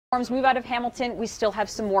Move out of Hamilton, we still have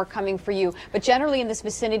some more coming for you. But generally in this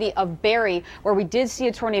vicinity of Barrie, where we did see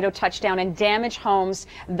a tornado touchdown and damage homes,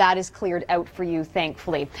 that is cleared out for you,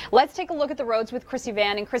 thankfully. Let's take a look at the roads with Krissy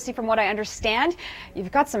Vann. And Krissy, from what I understand,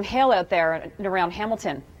 you've got some hail out there around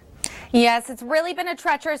Hamilton. Yes, it's really been a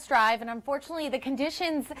treacherous drive, and unfortunately the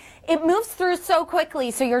conditions, it moves through so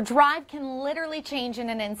quickly, so your drive can literally change in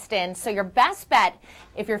an instant. So your best bet,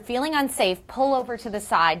 if you're feeling unsafe, pull over to the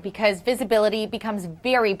side because visibility becomes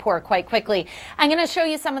very poor quite quickly. I'm going to show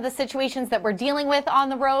you some of the situations that we're dealing with on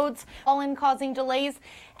the roads, all in causing delays.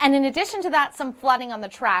 And in addition to that, some flooding on the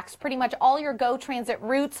tracks. Pretty much all your GO transit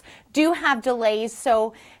routes do have delays,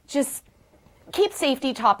 so just keep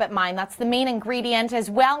safety top of mind. That's the main ingredient. As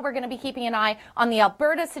well, we're going to be keeping an eye on the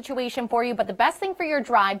Alberta situation for you. But the best thing for your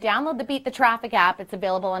drive, download the Beat the Traffic app. It's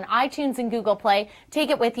available on iTunes and Google Play. Take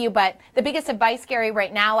it with you. But the biggest advice, Gary,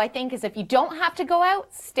 right now, I think, is if you don't have to go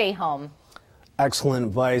out, stay home. Excellent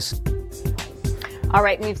advice. All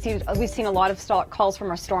right, we've seen a lot of calls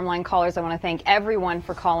from our Stormline callers. I want to thank everyone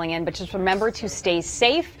for calling in, but just remember to stay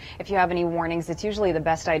safe. If you have any warnings, it's usually the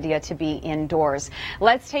best idea to be indoors.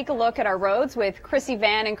 Let's take a look at our roads with Krissy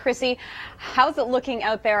Vann. And Krissy, how's it looking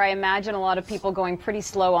out there? I imagine a lot of people going pretty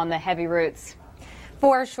slow on the heavy routes.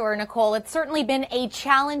 For sure, Nicole. It's certainly been a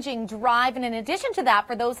challenging drive. And in addition to that,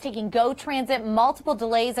 for those taking GO Transit, multiple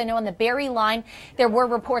delays. I know on the Barrie line, there were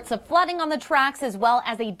reports of flooding on the tracks as well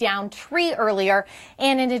as a downed tree earlier.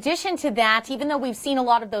 And in addition to that, even though we've seen a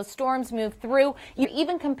lot of those storms move through,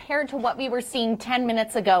 even compared to what we were seeing 10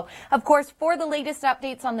 minutes ago. Of course, for the latest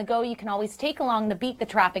updates on the go, you can always take along the Beat the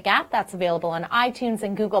Traffic app. That's available on iTunes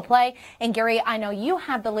and Google Play. And Gary, I know you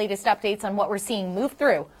have the latest updates on what we're seeing move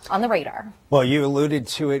through on the radar. Well, you alluded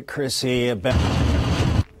to it, Krissy.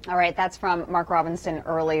 All right, that's from Mark Robinson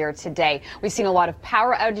earlier today. We've seen a lot of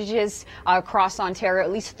power outages across Ontario,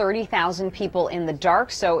 at least 30,000 people in the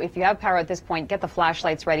dark. So if you have power at this point, get the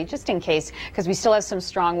flashlights ready just in case, because we still have some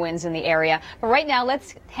strong winds in the area. But right now,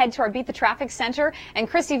 let's head to our Beat the Traffic Center. And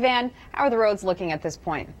Krissy Vann, how are the roads looking at this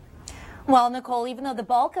point? Well, Nicole, even though the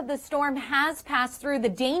bulk of the storm has passed through, the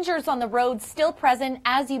dangers on the road still present.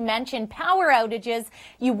 As you mentioned, power outages.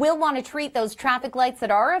 You will want to treat those traffic lights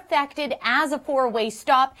that are affected as a four-way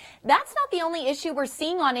stop. That's not the only issue we're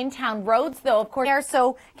seeing on in-town roads, though, of course.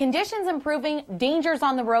 So conditions improving, dangers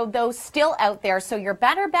on the road, though, still out there. So your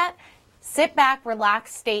better bet, sit back,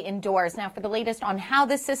 relax, stay indoors. Now, for the latest on how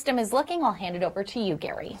this system is looking, I'll hand it over to you,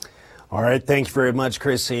 Gary. All right, thank you very much,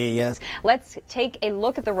 Krissy. Yes. Let's take a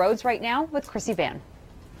look at the roads right now with Krissy Vann.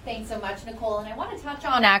 Thanks so much, Nicole. And I want to touch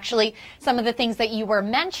on actually some of the things that you were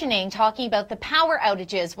mentioning, talking about the power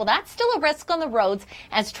outages. Well, that's still a risk on the roads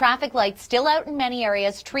as traffic lights still out in many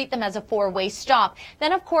areas treat them as a four-way stop.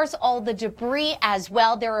 Then, of course, all the debris as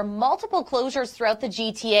well. There are multiple closures throughout the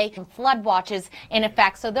GTA and flood watches in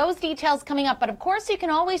effect. So those details coming up. But of course, you can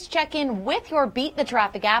always check in with your Beat the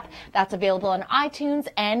Traffic app. That's available on iTunes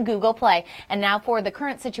and Google Play. And now for the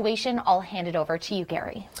current situation, I'll hand it over to you,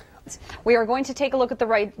 Gary. We are going to take a look at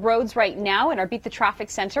the roads right now in our Beat the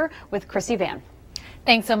Traffic Center with Krissy Vann.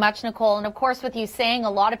 Thanks so much, Nicole. And of course, with you saying a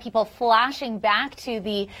lot of people flashing back to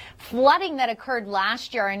the flooding that occurred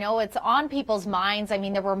last year, I know it's on people's minds. I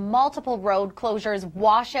mean, there were multiple road closures,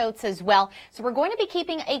 washouts as well. So we're going to be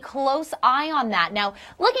keeping a close eye on that. Now,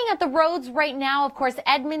 looking at the roads right now, of course,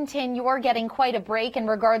 Edmonton, you're getting quite a break in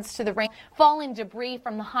regards to the rain, fallen debris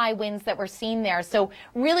from the high winds that we're seeing there. So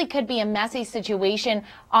really could be a messy situation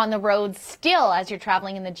on the roads still as you're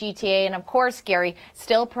traveling in the GTA. And of course, Gary,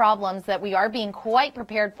 still problems that we are being quite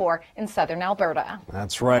prepared for in southern Alberta.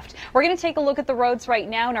 That's right. We're going to take a look at the roads right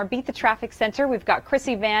now in our Beat the Traffic Center. We've got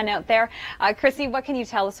Krissy Vann out there. Krissy, what can you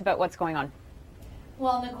tell us about what's going on?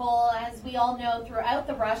 Well, Nicole, as we all know, throughout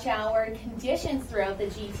the rush hour, conditions throughout the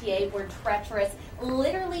GTA were treacherous,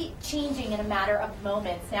 literally changing in a matter of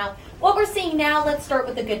moments. Now, what we're seeing now, let's start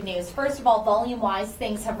with the good news. First of all, volume-wise,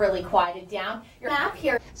 things have really quieted down. Your map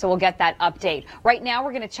here. So we'll get that update. Right now,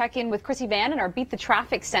 we're going to check in with Krissy Vann in our Beat the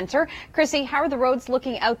Traffic Center. Krissy, how are the roads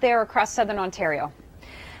looking out there across southern Ontario?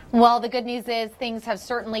 Well, the good news is things have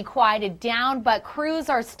certainly quieted down, but crews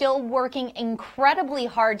are still working incredibly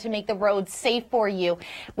hard to make the roads safe for you.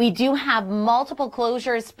 We do have multiple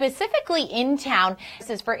closures, specifically in town. This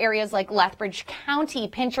is for areas like Lethbridge County,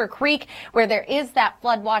 Pincher Creek, where there is that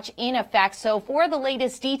flood watch in effect. So for the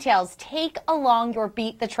latest details, take along your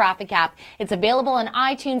Beat the Traffic app. It's available on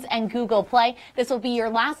iTunes and Google Play. This will be your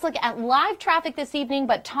last look at live traffic this evening,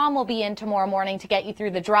 but Tom will be in tomorrow morning to get you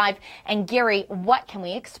through the drive. And Gary, what can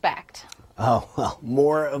we expect? Oh, well,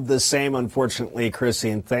 more of the same, unfortunately,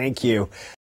 Krissy, and thank you.